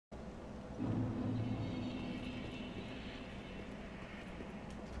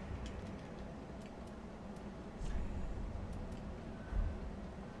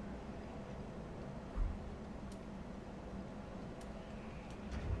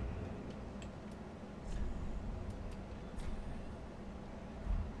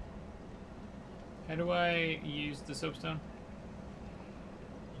How do I use the soapstone?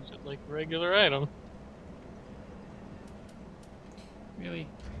 Use it like a regular item. Really?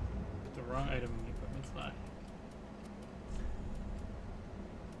 Put the wrong item in the equipment slot.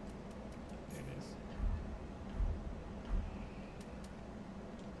 There it is.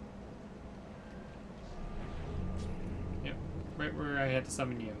 Yep, right where I had to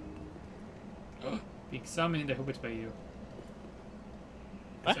summon you. Being summoned, I hope it's by you.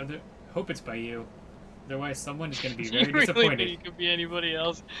 What? Hope it's by you. Otherwise, someone is going to be You very really disappointed. think it could be anybody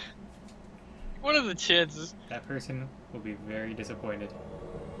else? What are the chances? That person will be very disappointed.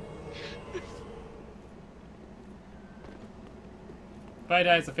 If I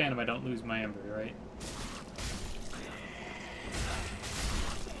die as a phantom, I don't lose my ember, right?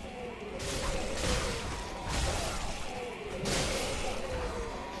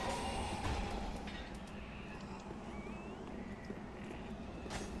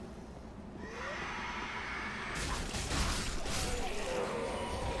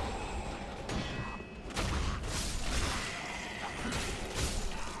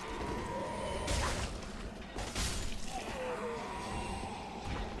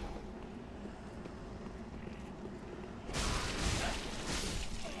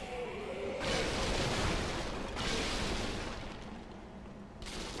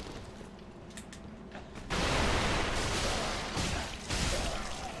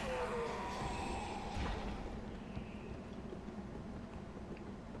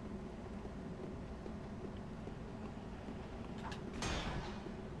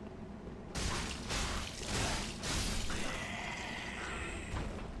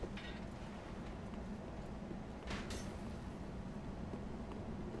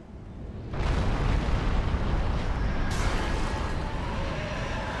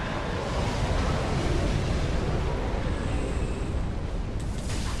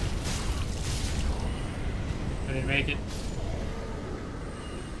 I didn't make it.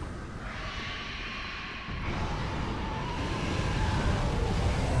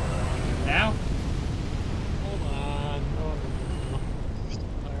 Now? Hold on. Oh, just a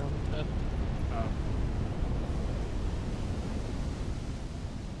fire on the bed. Oh.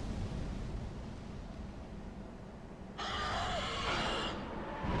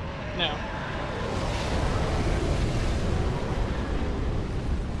 Now.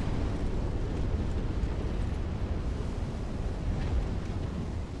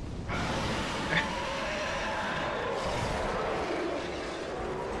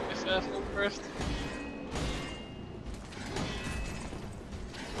 This asshole first.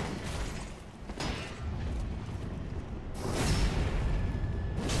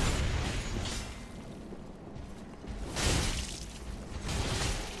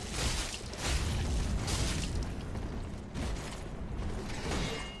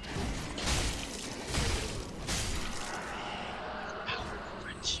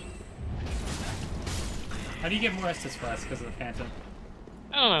 How do you get more Estus Flask because of the phantom?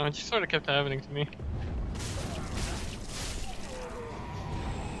 I don't know, it just sort of kept happening to me.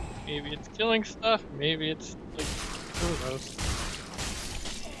 Maybe it's killing stuff, maybe it's like, who knows.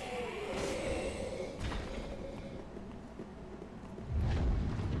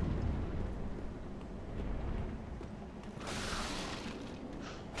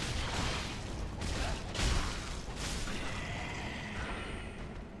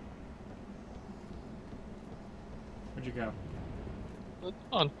 Where'd you go? It's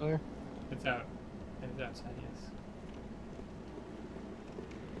on fire. It's out. It's outside, yes.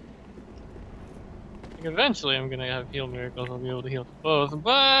 Like eventually I'm gonna have heal miracles, I'll be able to heal to both,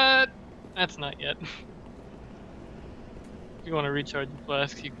 but that's not yet. If you want to recharge your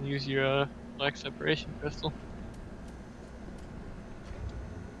flasks, you can use your black separation crystal.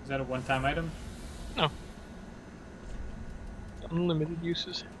 Is that a one-time item? No. Unlimited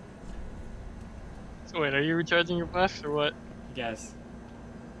uses. So wait, are you recharging your flasks or what? Yes.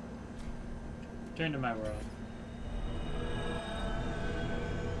 Turn to my world.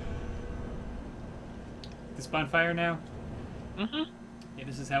 This bonfire now? Mm-hmm. Yeah,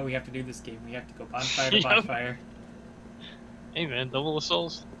 this is how we have to do this game. We have to go bonfire to Yep. bonfire. Hey man, double the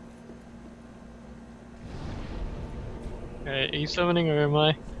souls. Alright, are you summoning or am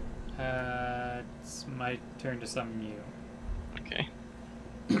I? It's my turn to summon you. Okay.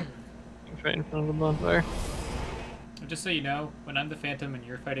 I'm right in front of the bonfire. Just so you know, when I'm the Phantom and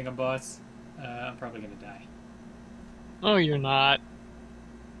you're fighting a boss, I'm probably gonna die. No, you're not.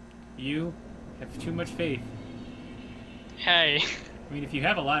 You have too much faith. Hey. I mean, if you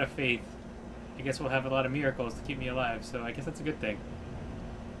have a lot of faith, I guess we'll have a lot of miracles to keep me alive, so I guess that's a good thing.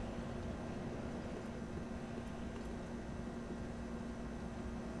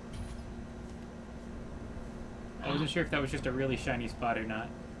 wasn't sure if that was just a really shiny spot or not.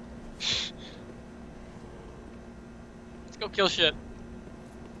 Let's go kill shit.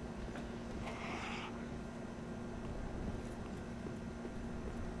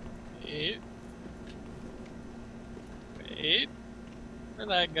 Wait. For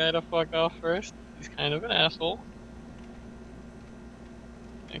that guy to fuck off first. He's kind of an asshole.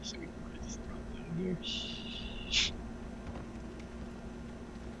 Actually, we can just drop down here. Shh.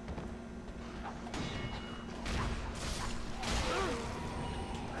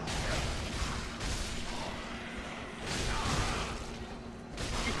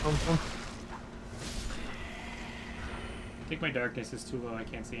 Come from? I think my darkness is too low, I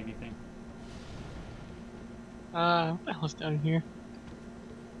can't see anything. What the hell's down here?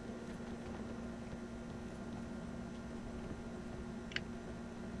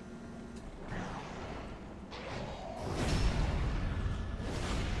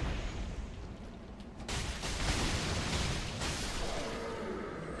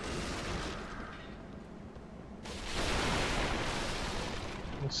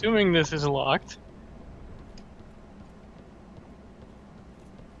 I'm assuming this is locked.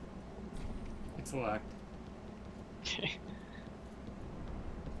 It's locked. Okay.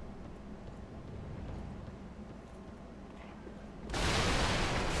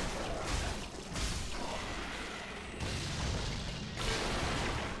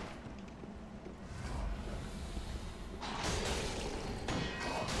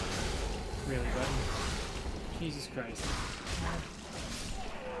 Really, button? Jesus Christ.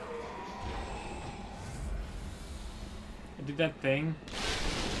 I did that thing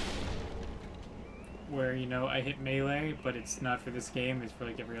where, you know, I hit melee, but it's not for this game, it's for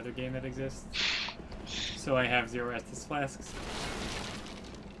like every other game that exists. So I have 0 Estus flasks.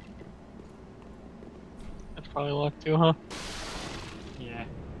 That's probably locked too, huh? Yeah.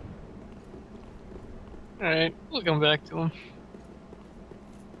 Alright, we'll come back to him.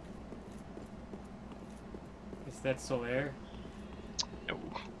 Is that Solaire? No.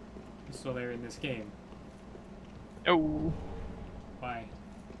 Is Solaire in this game? No. Why?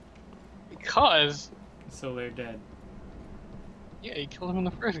 Because... Is Solaire dead? Yeah, you killed him in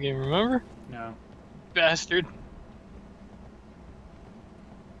the first game, remember? No. Bastard.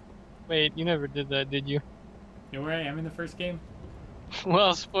 Wait, you never did that, did you? You know where I am in the first game?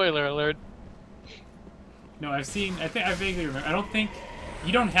 Well, spoiler alert. No, I've seen, I vaguely remember. I don't think,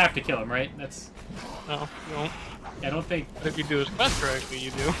 you don't have to kill him, right? That's, No, you won't. I don't think, But if you do his quest correctly,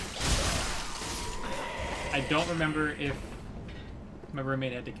 you do. I don't remember if my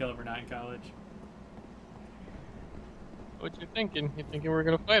roommate had to kill him or not in college. What you thinking? You're thinking we're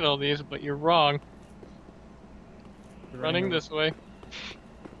gonna fight all these, but you're wrong. We're Running over- this way.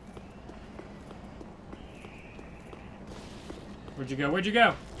 Where'd you go? Where'd you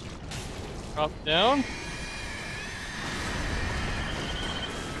go? Drop down.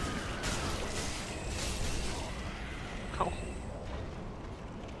 Oh,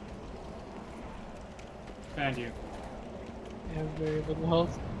 Found you. I have very little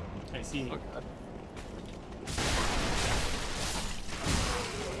health. I see. Oh god.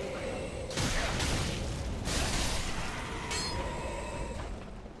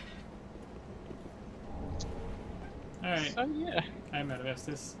 Alright, So yeah, I'm out of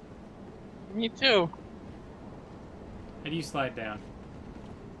Estus. me too. How do you slide down?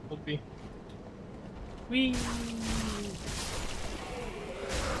 Would be. Whee!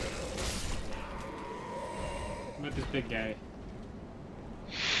 What about this big guy?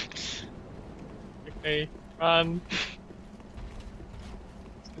 Okay, run.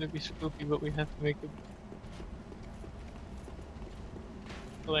 It's gonna be spooky, but we have to make it.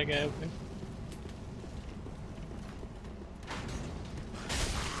 Kill that guy open.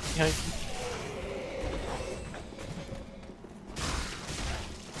 Behind you.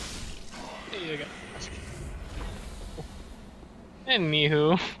 There you go.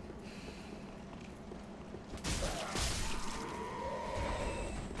 Anywho.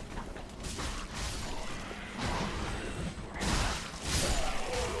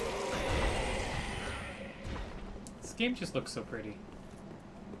 This game just looks so pretty.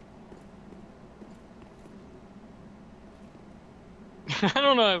 I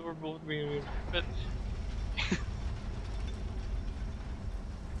don't know if we're both being, but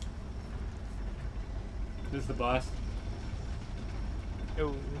This is the boss.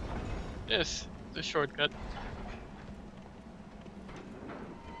 oh, this is a shortcut.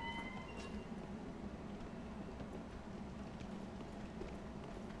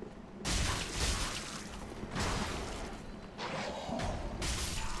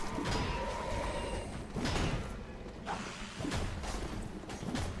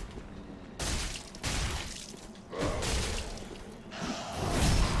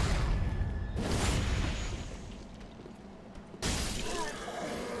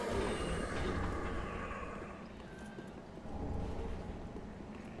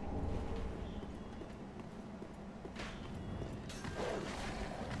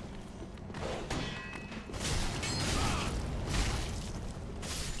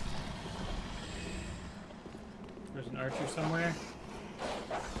 There's an archer somewhere.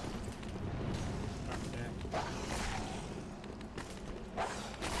 Okay.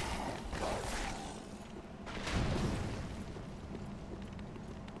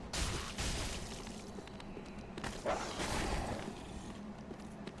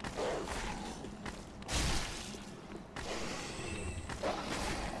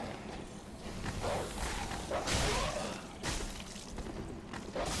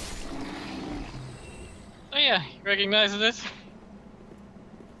 Oh yeah, you recognize this?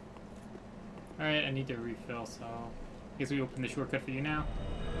 Alright, I need to refill, so... I guess we open the shortcut for you now?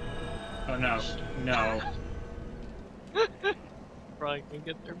 Oh no. No. Probably can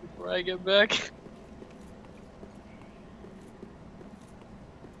get there before I get back.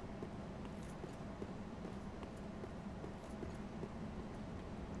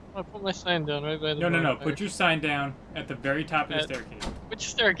 I put my sign down right by the No. Put your sign down at the very top of the staircase. Which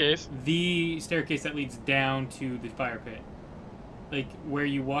staircase? The staircase that leads down to the fire pit. Like, where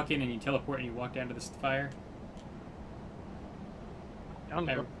you walk in and you teleport and you walk down to the fire. Down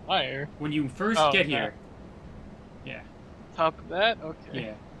the fire? When you first get here. Yeah. Top of that? Okay.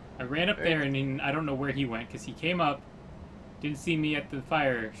 Yeah. I ran up there and then I don't know where he went because he came up, didn't see me at the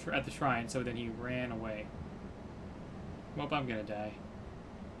fire, at the shrine, so then he ran away. Well, I'm gonna die.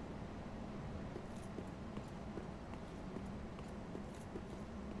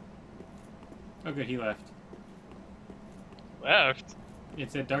 Oh good, he left. Left?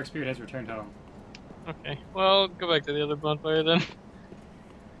 It said Dark Spirit has returned home. Okay, well, go back to the other bonfire then.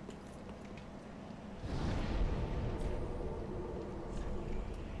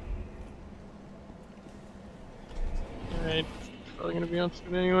 Alright, probably gonna be on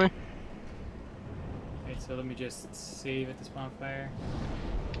soon anyway. Alright, so let me just save at this bonfire.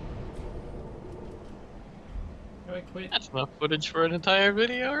 How do I quit? That's enough footage for an entire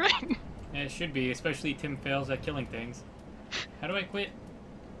video, right? Yeah, it should be, especially Tim fails at killing things. How do I quit?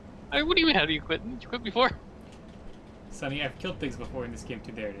 What do you mean, how do you quit? Did you quit before? Sonny, I've killed things before in this game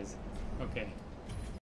too. There it is. Okay.